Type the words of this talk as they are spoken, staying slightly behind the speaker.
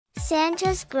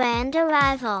Santa's grand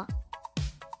arrival.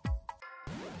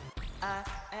 I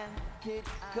am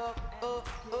Kidco.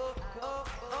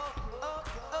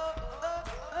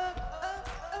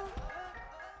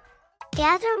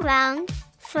 Gather round,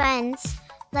 friends,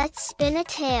 let's spin a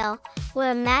tale,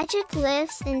 where magic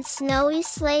lives and snowy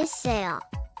sleighs sail.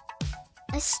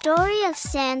 A story of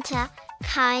Santa,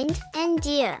 kind and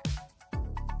dear.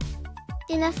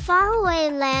 In a faraway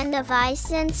land of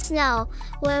ice and snow,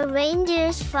 where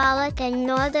reindeers frolic and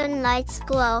northern lights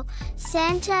glow,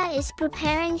 Santa is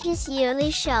preparing his yearly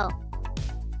show.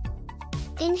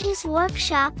 In his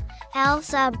workshop,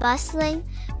 elves are bustling,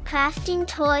 crafting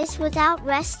toys without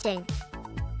resting.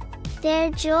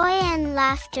 Their joy and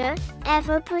laughter,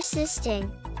 ever persisting.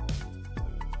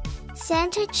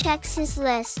 Santa checks his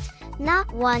list, not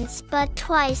once but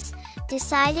twice,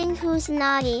 deciding who's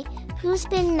naughty, who's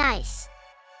been nice.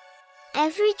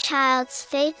 Every child's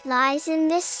fate lies in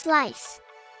this slice.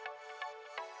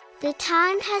 The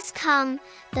time has come,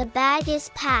 the bag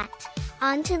is packed,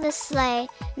 onto the sleigh,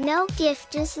 no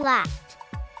gift is lacked.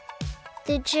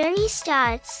 The journey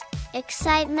starts,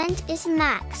 excitement is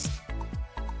maxed.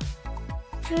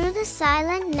 Through the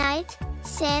silent night,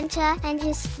 Santa and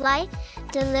his flight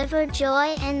deliver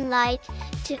joy and light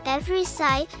to every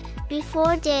sight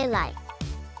before daylight.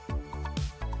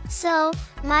 So,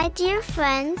 my dear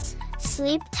friends,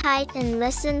 sleep tight and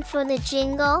listen for the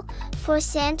jingle, for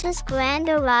Santa's grand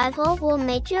arrival will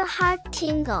make your heart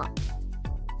tingle.